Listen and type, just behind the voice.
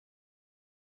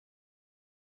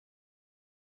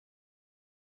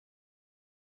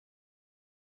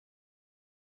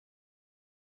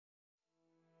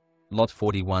Lot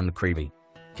 41 Creevey,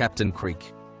 Captain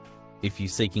Creek. If you're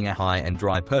seeking a high and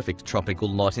dry perfect tropical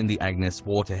lot in the Agnes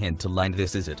water hinterland,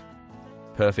 this is it.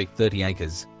 Perfect 30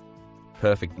 acres.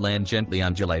 Perfect land, gently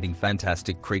undulating,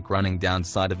 fantastic creek running down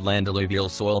side of land, alluvial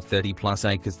soil, 30 plus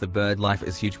acres. The bird life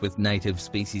is huge with native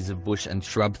species of bush and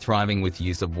shrub thriving with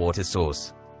use of water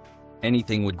source.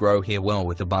 Anything would grow here well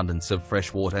with abundance of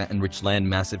fresh water and rich land,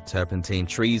 massive turpentine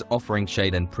trees offering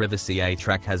shade and privacy. A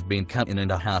track has been cut in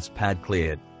and a house pad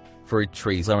cleared. Fruit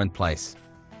trees are in place.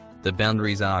 The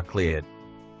boundaries are cleared.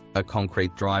 A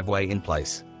concrete driveway in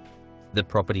place. The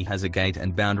property has a gate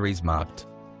and boundaries marked.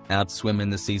 Out swim in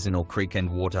the seasonal creek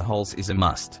and water holes is a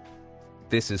must.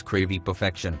 This is Creevey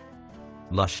perfection.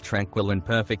 Lush, tranquil and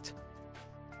perfect.